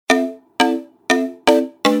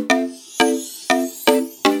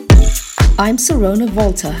I'm Sirona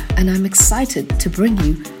Volta, and I'm excited to bring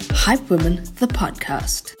you Hype Women, the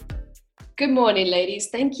podcast. Good morning, ladies.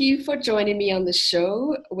 Thank you for joining me on the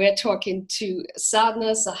show. We're talking to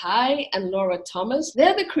Sadhna Sahai and Laura Thomas.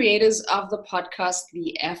 They're the creators of the podcast,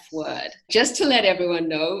 The F Word. Just to let everyone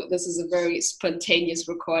know, this is a very spontaneous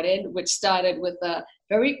recording, which started with a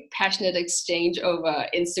very passionate exchange over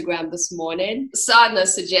Instagram this morning. Sadhna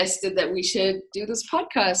suggested that we should do this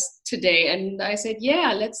podcast today. And I said,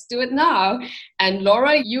 yeah, let's do it now. And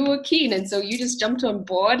Laura, you were keen. And so you just jumped on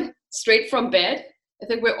board straight from bed. I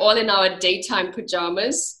think we're all in our daytime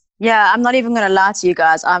pajamas. Yeah, I'm not even going to lie to you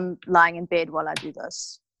guys. I'm lying in bed while I do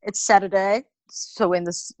this. It's Saturday. So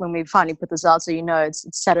when we finally put this out, so you know it's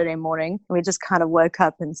Saturday morning. And we just kind of woke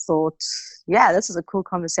up and thought, yeah, this is a cool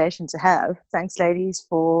conversation to have. Thanks, ladies,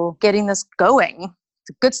 for getting this going. It's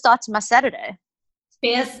a good start to my Saturday.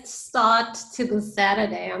 Best start to the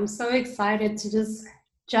Saturday. I'm so excited to just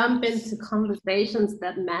jump into conversations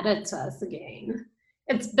that matter to us again.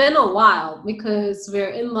 It's been a while because we're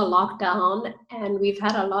in the lockdown and we've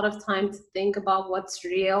had a lot of time to think about what's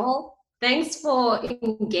real. Thanks for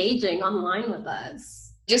engaging online with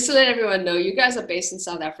us. Just to let everyone know, you guys are based in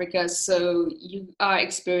South Africa, so you are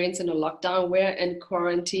experiencing a lockdown. We're in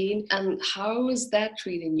quarantine. And how is that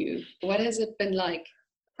treating you? What has it been like?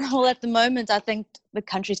 Well, at the moment, I think the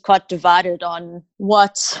country's quite divided on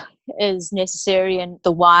what is necessary and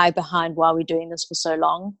the why behind why we're doing this for so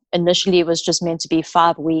long. Initially, it was just meant to be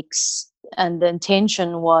 5 weeks, and the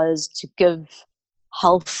intention was to give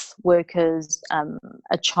health workers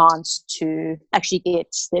a chance to actually get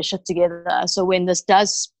their shit together. So when this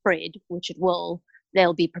does spread, which it will,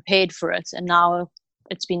 they'll be prepared for it. And now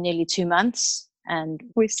it's been nearly 2 months. And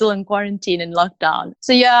we're still in quarantine and lockdown.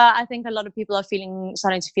 So yeah, I think a lot of people are starting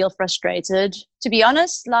to feel frustrated. To be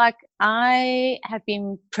honest, I have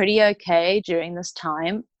been pretty okay during this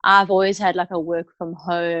time. I've always had a work from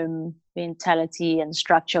home mentality and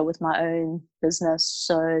structure with my own business.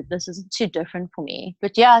 So this isn't too different for me.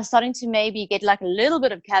 But yeah, starting to maybe get a little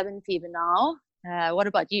bit of cabin fever now. What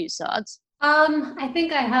about you, Sads? I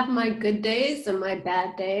think I have my good days and my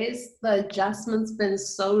bad days. The adjustment's been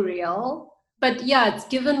so real. But yeah, it's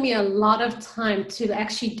given me a lot of time to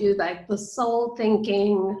actually do the soul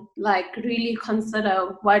thinking, really consider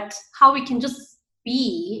how we can just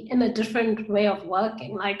be in a different way of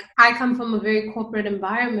working. I come from a very corporate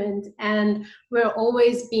environment and we're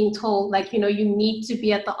always being told, you need to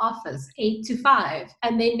be at the office 8 to 5.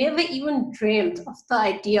 And they never even dreamt of the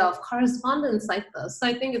idea of correspondence like this. So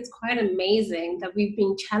I think it's quite amazing that we've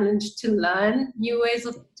been challenged to learn new ways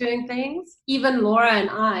of doing things. Even Laura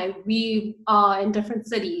and I, we are in different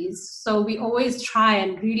cities. So we always try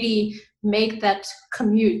and really make that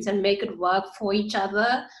commute and make it work for each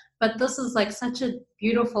other. But this is such a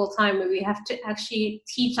beautiful time where we have to actually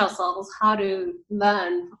teach ourselves how to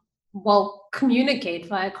communicate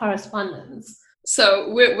via correspondence.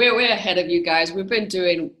 So we're ahead of you guys. We've been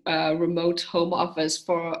doing remote home office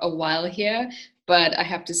for a while here, but I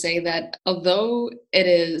have to say that although it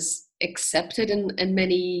is accepted in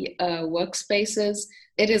many workspaces,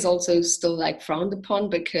 it is also still frowned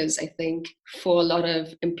upon, because I think for a lot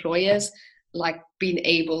of employers, being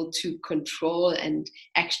able to control and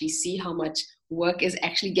actually see how much work is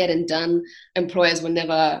actually getting done, employers were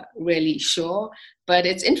never really sure. But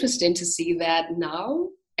it's interesting to see that now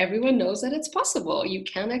everyone knows that it's possible. You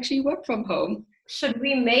can actually work from home. Should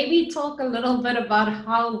we maybe talk a little bit about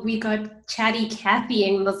how we got chatty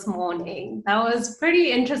Cathying this morning? That was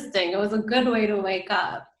pretty interesting. It was a good way to wake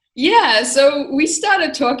up. Yeah, so we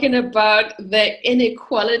started talking about the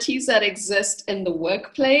inequalities that exist in the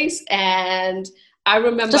workplace, and I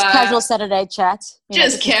remember... Just casual Saturday chat.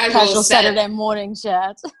 Casual Saturday morning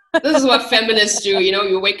chat. This is what feminists do,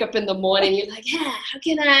 you wake up in the morning, you're like, yeah, how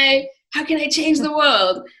can I change the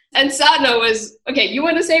world? And Sadhna was, okay, you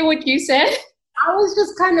want to say what you said? I was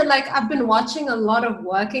just kind of I've been watching a lot of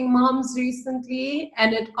working moms recently,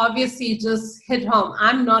 and it obviously just hit home.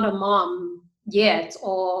 I'm not a mom yet,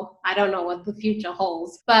 or I don't know what the future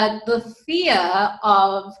holds, but the fear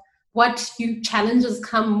of what new challenges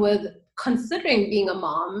come with considering being a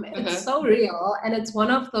mom, it's so real. And it's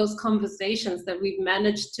one of those conversations that we've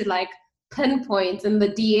managed to pinpoint in the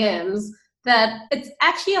DMs, that it's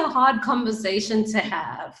actually a hard conversation to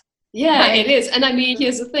have. Yeah, it is. And I mean,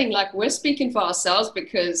 here's the thing, we're speaking for ourselves,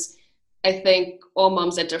 because I think all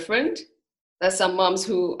moms are different. There's some moms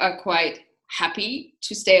who are quite happy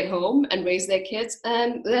to stay at home and raise their kids,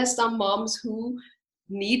 and there's some moms who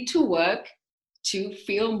need to work to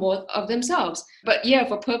feel more of themselves. But yeah,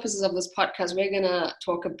 for purposes of this podcast, we're gonna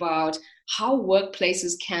talk about how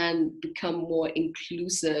workplaces can become more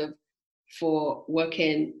inclusive for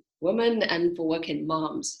working women and for working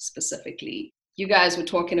moms specifically. You guys were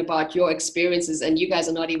talking about your experiences, and you guys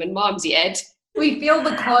are not even moms yet. We feel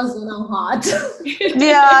the cause in our heart.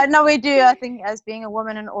 Yeah, no, we do. I think as being a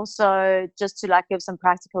woman, and also just to like give some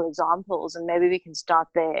practical examples, and maybe we can start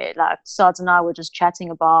there. Like Sards and I were just chatting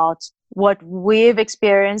about what we've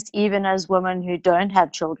experienced even as women who don't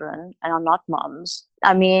have children and are not moms.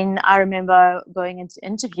 I mean, I remember going into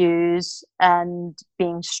interviews and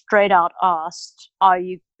being straight out asked, are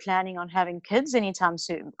you planning on having kids anytime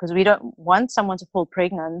soon? Because we don't want someone to fall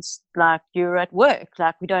pregnant like you're at work.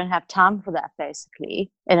 Like we don't have time for that,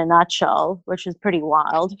 basically, in a nutshell, which is pretty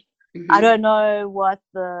wild. Mm-hmm. I don't know what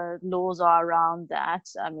the laws are around that.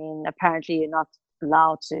 I mean, apparently you're not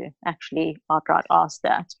allowed to actually outright ask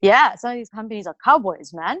that. Yeah, some of these companies are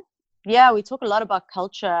cowboys, man. Yeah, we talk a lot about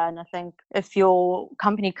culture, and I think if your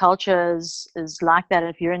company culture is like that,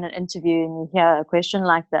 if you're in an interview and you hear a question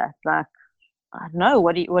like that, like, I don't know,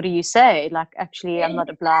 what do you say? Like, actually, I'm not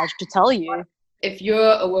obliged to tell you. If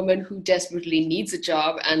you're a woman who desperately needs a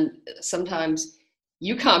job and sometimes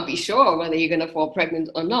you can't be sure whether you're going to fall pregnant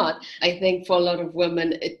or not, I think for a lot of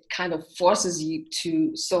women, it kind of forces you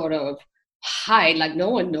to sort of hide, like no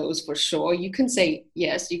one knows for sure. You can say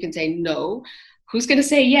yes, you can say no. Who's going to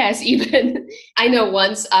say yes even? I know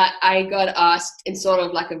once I got asked in sort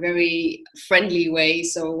of like a very friendly way,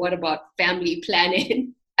 so what about family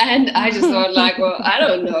planning? And I just thought like, well, I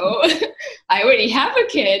don't know. I already have a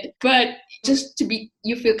kid. But just to be,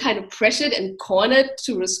 you feel kind of pressured and cornered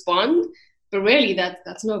to respond. But really,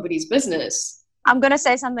 that's nobody's business. I'm going to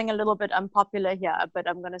say something a little bit unpopular here, but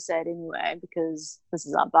I'm going to say it anyway because this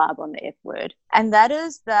is our vibe on the F word. And that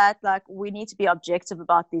is that, like, we need to be objective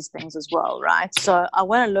about these things as well, right? So I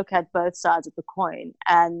want to look at both sides of the coin.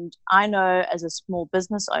 And I know as a small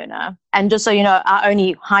business owner, and just so you know, I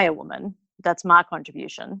only hire women. That's my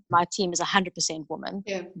contribution. My team is 100% women.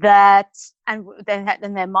 Yeah. And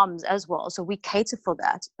they're moms as well. So we cater for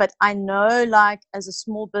that. But I know, like, as a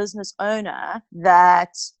small business owner, that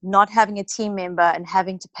not having a team member and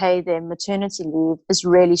having to pay their maternity leave is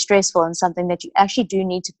really stressful and something that you actually do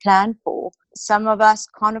need to plan for. Some of us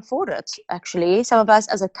can't afford it, actually. Some of us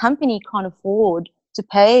as a company can't afford to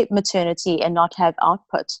pay maternity and not have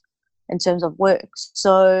output in terms of work.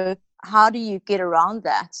 So how do you get around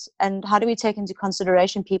that? And how do we take into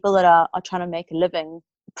consideration people that are trying to make a living,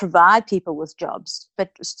 provide people with jobs, but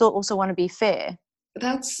still also want to be fair?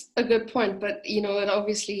 That's a good point. But, you know, it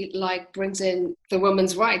obviously like brings in the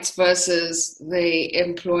women's rights versus the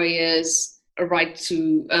employer's right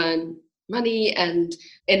to earn money. And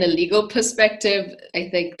in a legal perspective, I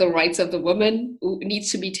think the rights of the woman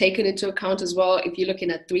needs to be taken into account as well. If you're looking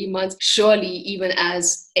at 3 months, surely even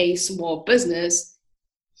as a small business,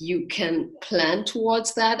 you can plan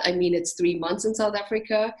towards that. I mean, it's 3 months in South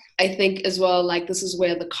Africa. I think as well, like this is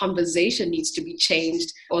where the conversation needs to be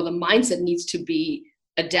changed or the mindset needs to be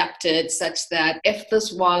adapted such that if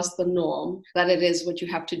this was the norm, that it is what you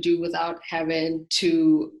have to do without having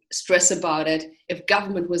to stress about it. If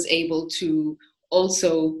government was able to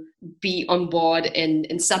also be on board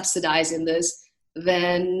and subsidizing this,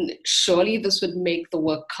 then surely this would make the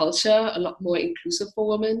work culture a lot more inclusive for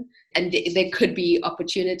women. And there could be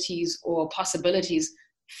opportunities or possibilities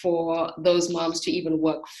for those moms to even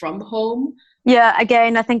work from home. Yeah,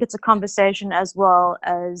 again, I think it's a conversation as well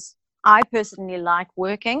as I personally like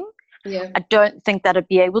working. Yeah. I don't think that I'd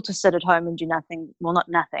be able to sit at home and do nothing. Well, not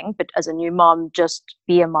nothing, but as a new mom, just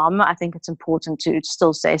be a mom. I think it's important to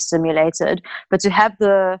still stay stimulated, but to have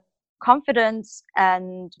the confidence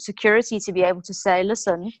and security to be able to say,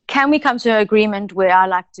 listen, can we come to an agreement where I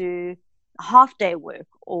like to half day work,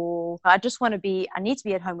 or I need to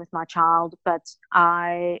be at home with my child, but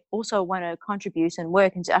I also want to contribute and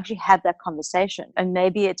work, and to actually have that conversation. And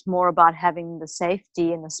maybe it's more about having the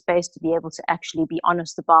safety and the space to be able to actually be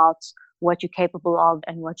honest about what you're capable of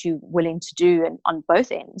and what you're willing to do, and on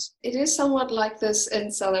both ends. It is somewhat like this in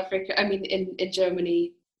South Africa. I mean, in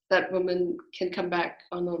Germany, that women can come back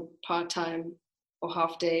on a part-time or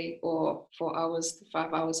half day or 4 hours,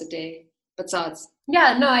 5 hours a day. But Sards.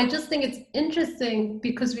 Yeah, no, I just think it's interesting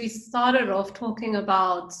because we started off talking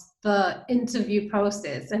about the interview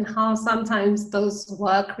process and how sometimes those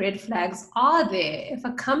work red flags are there. If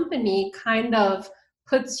a company kind of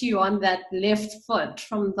puts you on that left foot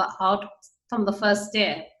from the first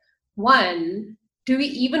step, one, do we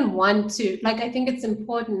even want to, like, I think it's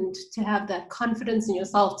important to have that confidence in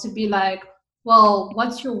yourself to be like, well,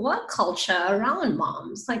 what's your work culture around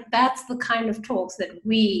moms? Like, that's the kind of talks that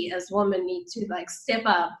we as women need to like step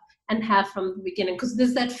up and have from the beginning, because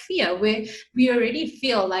there's that fear where we already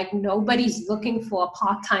feel like nobody's looking for a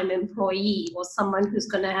part-time employee or someone who's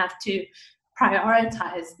going to have to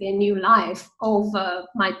prioritize their new life over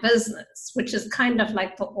my business, which is kind of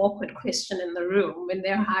like the awkward question in the room when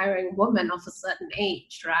they're hiring women of a certain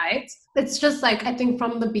age, right? It's just like, I think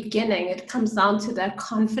from the beginning, it comes down to that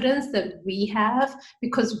confidence that we have,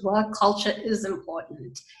 because work culture is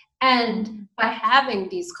important. And by having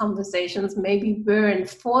these conversations, maybe we're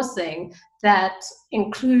enforcing that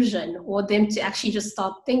inclusion, or them to actually just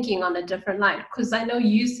start thinking on a different line. Because I know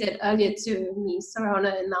you said earlier to me,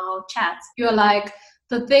 Sarona, in our chats, you're like,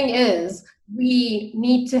 the thing is, we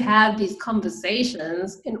need to have these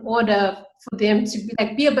conversations in order for them to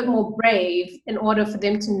be a bit more brave, in order for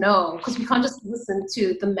them to know, because we can't just listen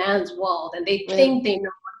to the man's world and they think they know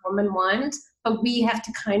what women want, but we have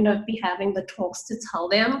to kind of be having the talks to tell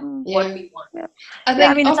them what we want. Yeah.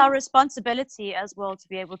 I mean, it's our responsibility as well to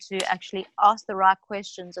be able to actually ask the right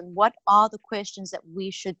questions, and what are the questions that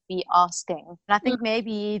we should be asking. And I think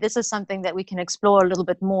maybe this is something that we can explore a little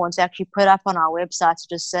bit more, and to actually put up on our website to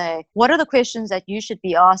just say, what are the questions that you should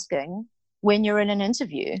be asking when you're in an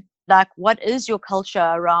interview? Like, what is your culture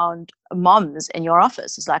around moms in your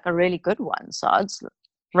office? Is like a really good one. So it's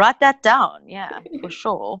write that down. Yeah, for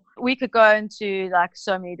sure. We could go into like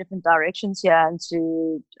so many different directions here,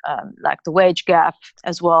 into like the wage gap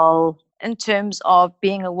as well, in terms of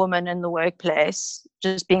being a woman in the workplace,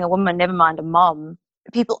 just being a woman, never mind a mom.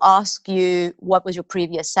 People ask you, what was your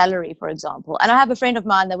previous salary, for example? And I have a friend of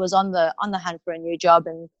mine that was on the hunt for a new job,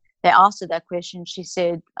 and they asked her that question. She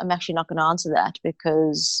said, I'm actually not going to answer that,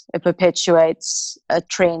 because it perpetuates a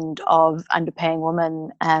trend of underpaying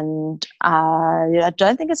women. And I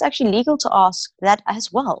don't think it's actually legal to ask that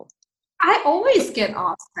as well. I always get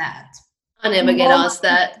asked that. I never get asked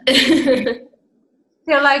that.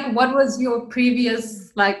 They're like, what was your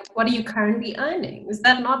previous, like, what are you currently earning? Is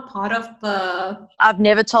that not part of the... I've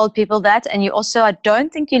never told people that. And you also, I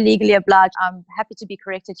don't think you're legally obliged. I'm happy to be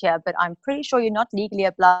corrected here, but I'm pretty sure you're not legally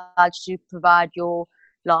obliged to provide your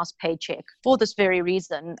last paycheck for this very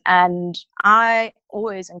reason. And I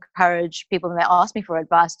always encourage people when they ask me for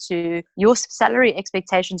advice to, your salary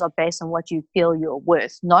expectations are based on what you feel you're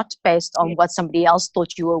worth, not based on what somebody else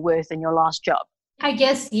thought you were worth in your last job. I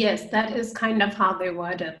guess, yes, that is kind of how they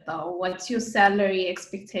word it, though. What's your salary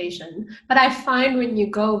expectation? But I find when you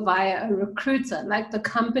go via a recruiter, like, the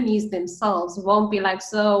companies themselves won't be like,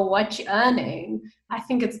 so what you earning? I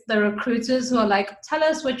think it's the recruiters who are like, tell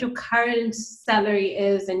us what your current salary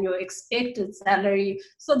is and your expected salary,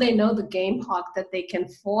 so they know the game park that they can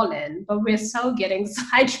fall in. But we're so getting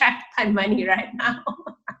sidetracked by money right now.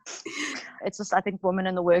 It's just, I think women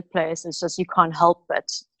in the workplace, it's just, you can't help but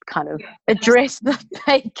kind of address the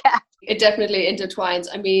pay gap. It definitely intertwines.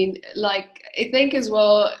 I mean, like, I think as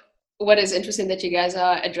well, what is interesting that you guys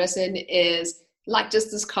are addressing is like just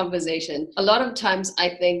this conversation. A lot of times I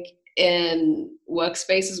think in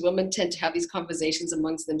workspaces, women tend to have these conversations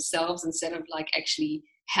amongst themselves instead of like actually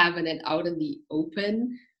having it out in the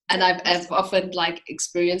open. And I've often like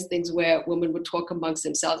experienced things where women would talk amongst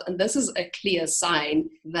themselves. And this is a clear sign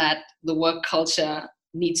that the work culture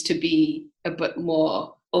needs to be a bit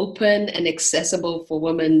more open and accessible for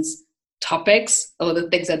women's topics, or the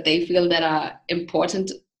things that they feel that are important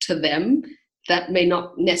to them that may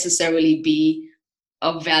not necessarily be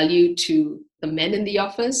of value to the men in the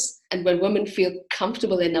office. And when women feel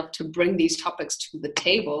comfortable enough to bring these topics to the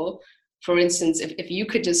table, for instance, if you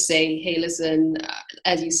could just say, hey, listen,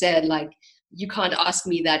 as you said, like, you can't ask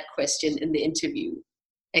me that question in the interview.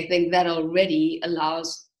 I think that already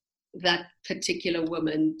allows that particular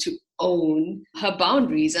woman to own her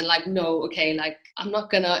boundaries and like, no, okay, like, I'm not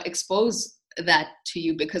gonna expose that to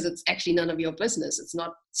you because it's actually none of your business. It's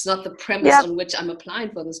not the premise on which I'm applying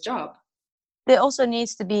for this job. There also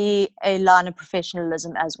needs to be a line of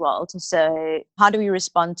professionalism as well, to say, how do we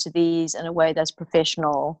respond to these in a way that's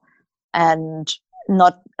professional and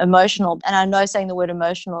not emotional? And I know saying the word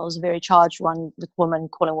emotional is a very charged one, with women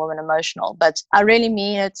calling women emotional, but I really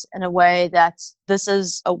mean it in a way that this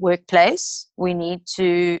is a workplace. We need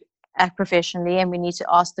to act professionally, and we need to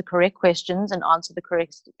ask the correct questions and answer the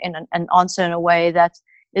correct and answer in a way that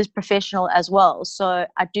is professional as well. So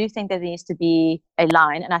I do think there needs to be a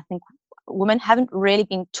line, and I think women haven't really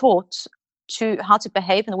been taught to how to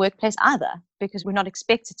behave in the workplace either, because we're not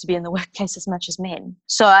expected to be in the workplace as much as men.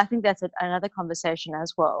 So I think that's another conversation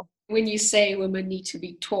as well. When you say women need to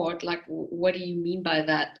be taught, like, what do you mean by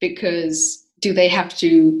that? Because do they have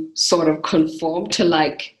to sort of conform to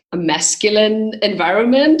like a masculine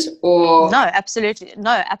environment, or? No, absolutely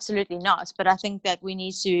not. But I think that we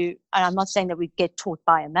need to, and I'm not saying that we get taught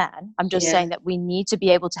by a man, I'm just saying that we need to be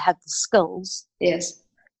able to have the skills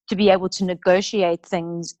to be able to negotiate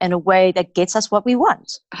things in a way that gets us what we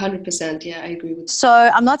want. 100%. Yeah, I agree with you. So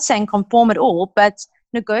I'm not saying conform at all, but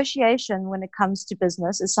negotiation when it comes to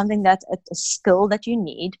business is something that's a skill that you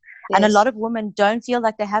need. Yes. And a lot of women don't feel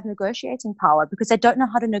like they have negotiating power because they don't know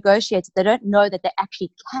how to negotiate. They don't know that they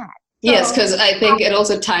actually can. Yes, because I think it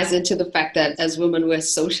also ties into the fact that as women, we're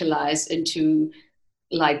socialized into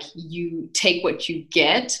like you take what you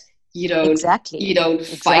get. You don't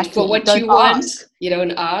fight for what you want. You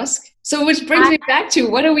don't ask. So which brings me back to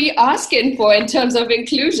what are we asking for in terms of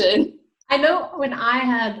inclusion? I know when I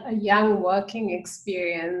had a young working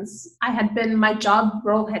experience, my job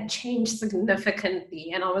role had changed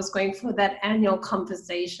significantly and I was going for that annual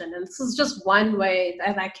conversation. And this is just one way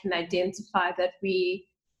that I can identify that we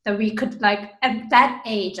could, like, at that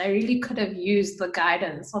age, I really could have used the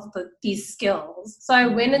guidance of these skills. So I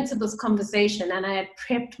went into this conversation and I had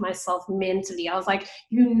prepped myself mentally. I was like,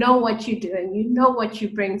 you know what you're doing. You know what you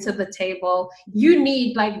bring to the table. You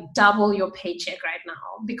need like double your paycheck right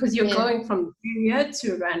now because you're going from junior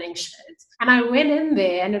to running shit. And I went in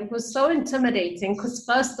there and it was so intimidating because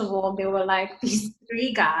first of all, there were like these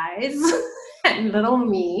 3 guys and little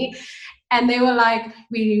me. And they were like,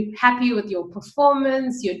 we're happy with your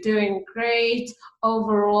performance. You're doing great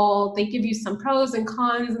overall. They give you some pros and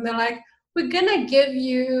cons. And they're like, we're going to give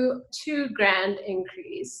you $2,000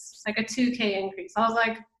 increase, like a 2K increase. I was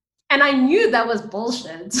like, and I knew that was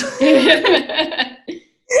bullshit. And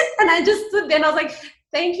I just stood there and I was like,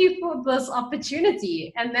 thank you for this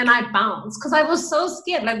opportunity. And then I bounced because I was so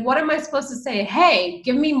scared. Like, what am I supposed to say? Hey,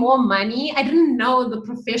 give me more money. I didn't know the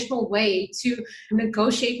professional way to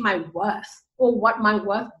negotiate my worth or what my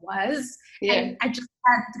worth was. Yeah. And I just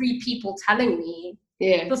had 3 people telling me,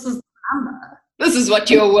 this is the number. This is what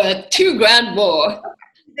you're worth, $2,000 more.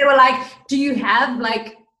 They were like, do you have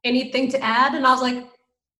like anything to add? And I was like,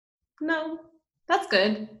 no, that's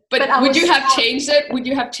good. But would you have changed it? Would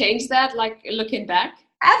you have changed that, like, looking back?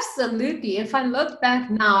 Absolutely. If I look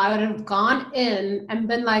back now, I would have gone in and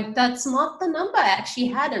been like, that's not the number I actually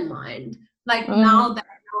had in mind. Like, now that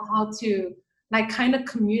I know how to, like, kind of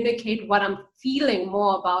communicate what I'm feeling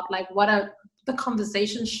more about, like, the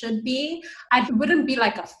conversation should be, I wouldn't be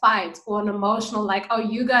like a fight or an emotional, like, oh,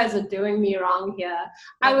 you guys are doing me wrong here.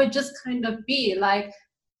 I would just kind of be like,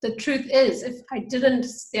 the truth is, if I didn't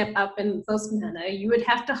step up in this manner, you would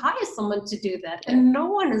have to hire someone to do that. And no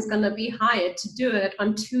one is going to be hired to do it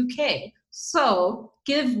on 2K. So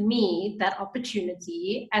give me that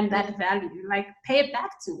opportunity and that value. Like, pay it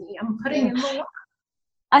back to me. I'm putting in the work.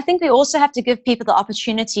 I think we also have to give people the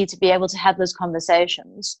opportunity to be able to have those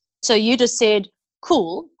conversations. So you just said,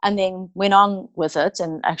 cool, and then went on with it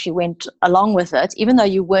and actually went along with it, even though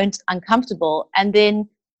you weren't uncomfortable. And then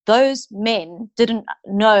those men didn't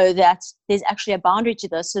know that there's actually a boundary to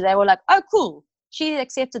this. So they were like, oh, cool, she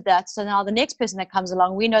accepted that. So now the next person that comes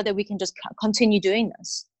along, we know that we can just continue doing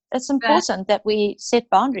this. It's important that we set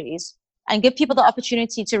boundaries and give people the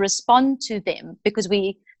opportunity to respond to them, because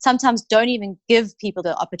we sometimes don't even give people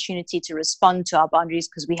the opportunity to respond to our boundaries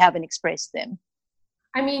because we haven't expressed them.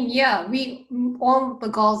 I mean, all the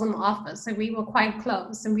girls in the office, and we were quite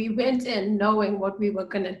close, and we went in knowing what we were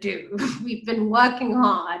going to do. We've been working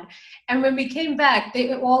hard. And when we came back,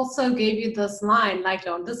 they also gave you this line, like,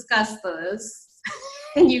 don't discuss this.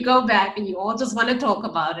 And you go back and you all just want to talk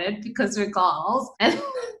about it because we're girls and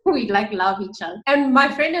we like love each other. And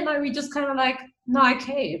my friend and I, we just kind of like, no, I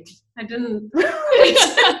caved. I didn't.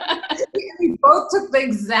 We both took the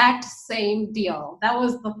exact same deal. That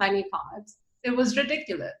was the funny part. It was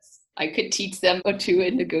ridiculous. I could teach them or 2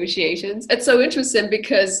 in negotiations. It's so interesting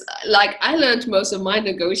because, like, I learned most of my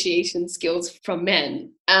negotiation skills from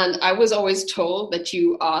men. And I was always told that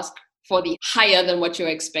you ask for the higher than what you're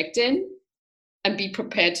expecting and be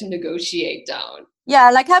prepared to negotiate down.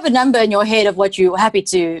 Yeah, like have a number in your head of what you're happy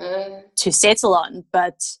to settle on,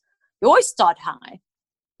 but you always start high.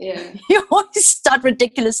 Yeah. You always start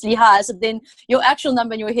ridiculously high, so then your actual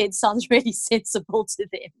number in your head sounds really sensible to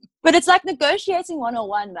them. But it's like negotiating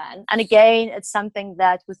 101, man. And again, it's something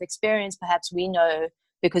that with experience, perhaps we know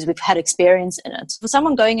because we've had experience in it. For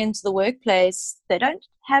someone going into the workplace, they don't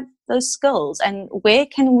have those skills. And where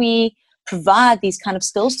can we provide these kind of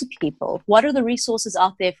skills to people? What are the resources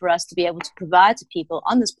out there for us to be able to provide to people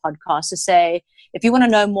on this podcast to say, if you want to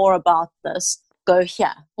know more about this, go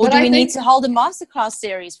here? Or do we need to hold a masterclass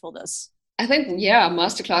series for this? I think, a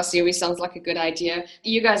masterclass series sounds like a good idea.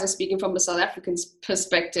 You guys are speaking from a South African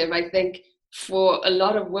perspective. I think for a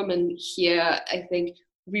lot of women here, I think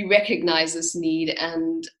we recognize this need.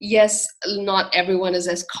 And yes, not everyone is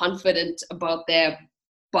as confident about their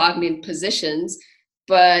bargaining positions.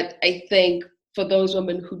 But I think for those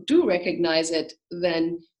women who do recognize it,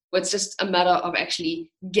 then where it's just a matter of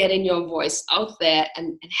actually getting your voice out there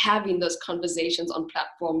and having those conversations on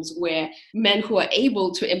platforms where men who are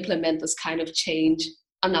able to implement this kind of change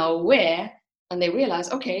are now aware, and they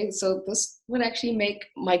realize, okay, so this would actually make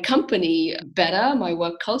my company better, my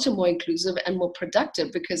work culture more inclusive and more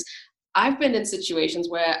productive. Because I've been in situations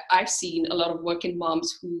where I've seen a lot of working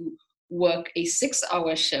moms who work a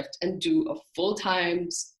 6-hour shift and do a full-time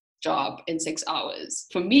job in 6 hours.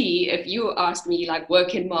 For me, if you ask me, like,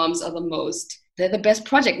 working moms are they're the best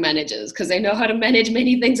project managers because they know how to manage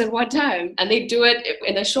many things at one time, and they do it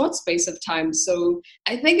in a short space of time. So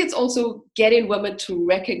I think it's also getting women to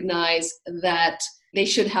recognize that they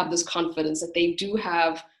should have this confidence that they do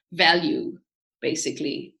have value,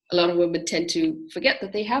 basically. A lot of women tend to forget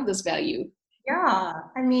that they have this value. Yeah,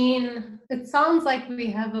 I mean, it sounds like we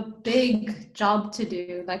have a big job to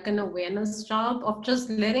do, like an awareness job of just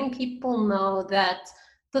letting people know that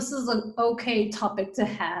this is an okay topic to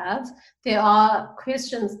have. There are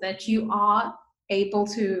questions that you are able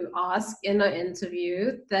to ask in an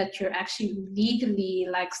interview that you're actually legally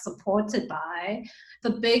like supported by.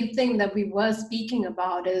 The big thing that we were speaking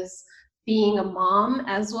about is being a mom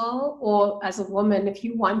as well, or as a woman, if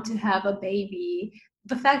you want to have a baby,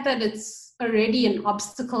 the fact that it's already an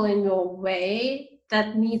obstacle in your way,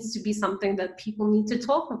 that needs to be something that people need to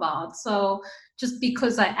talk about. So just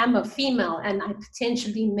because I am a female and I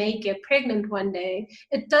potentially may get pregnant one day,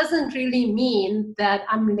 it doesn't really mean that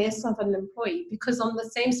I'm less of an employee, because on the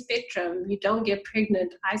same spectrum, you don't get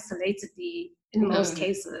pregnant isolatedly in most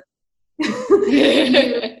cases.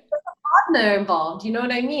 There's a partner involved, you know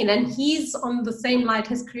what I mean? And he's on the same light.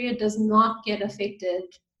 His career does not get affected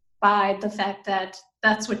by the fact that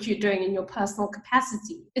that's what you're doing in your personal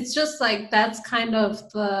capacity. It's just like that's kind of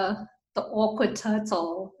the awkward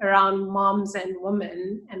turtle around moms and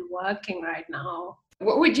women and working right now.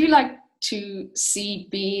 What would you like to see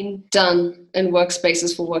being done in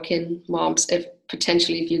workspaces for working moms if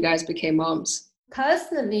you guys became moms?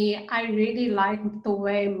 Personally, I really like the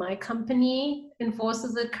way my company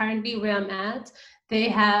enforces it currently where I'm at. They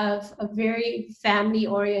have a very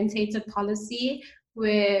family-orientated policy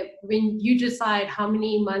where when you decide how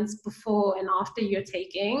many months before and after you're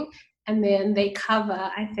taking, and then they cover,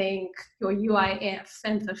 I think, your UIF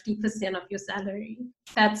and 50% of your salary.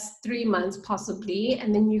 That's 3 months possibly.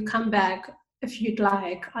 And then you come back, if you'd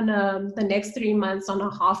like, on the next 3 months on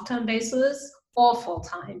a half-term basis or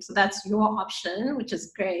full-time. So that's your option, which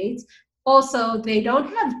is great. Also, they don't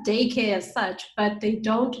have daycare as such, but they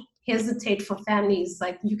don't hesitate for families.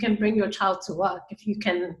 Like, you can bring your child to work if you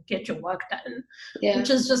can get your work done, which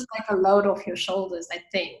is just like a load off your shoulders, I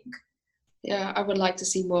think. Yeah, I would like to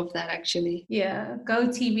see more of that, actually. Yeah, go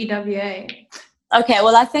TBWA. Okay,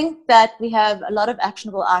 well, I think that we have a lot of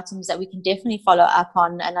actionable items that we can definitely follow up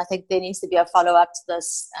on, and I think there needs to be a follow-up to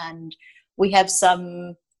this, and we have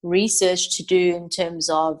some research to do in terms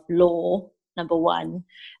of law, number one.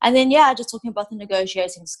 And then, just talking about the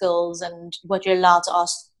negotiating skills and what you're allowed to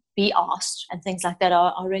be asked and things like that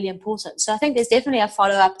are really important. So I think there's definitely a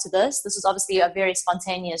follow-up to this. This is obviously a very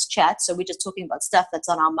spontaneous chat, so we're just talking about stuff that's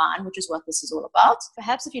on our mind, which is what this is all about.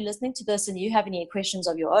 Perhaps if you're listening to this and you have any questions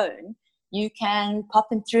of your own, you can pop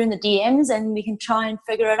them through in the DMs and we can try and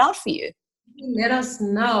figure it out for you. Let us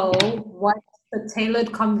know what the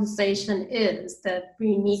tailored conversation is that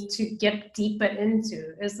we need to get deeper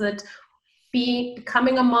into. Is it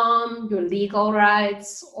becoming a mom, your legal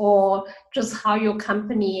rights, or just how your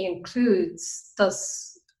company includes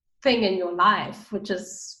this thing in your life, which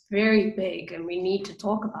is very big and we need to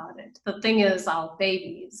talk about it. The thing is our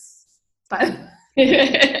babies. But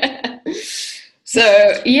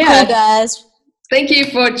so, cool, guys. Thank you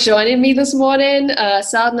for joining me this morning,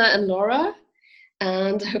 Sadhna and Laura.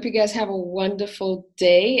 And I hope you guys have a wonderful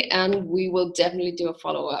day, and we will definitely do a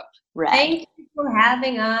follow-up. Right. Thank you for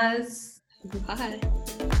having us. Bye.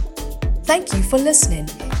 Thank you for listening.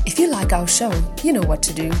 If you like our show, you know what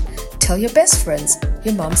to do. Tell your best friends,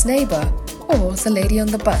 your mom's neighbor, or the lady on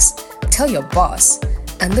the bus. Tell your boss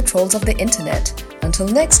and the trolls of the internet. Until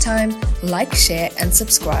next time, like, share, and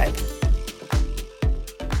subscribe.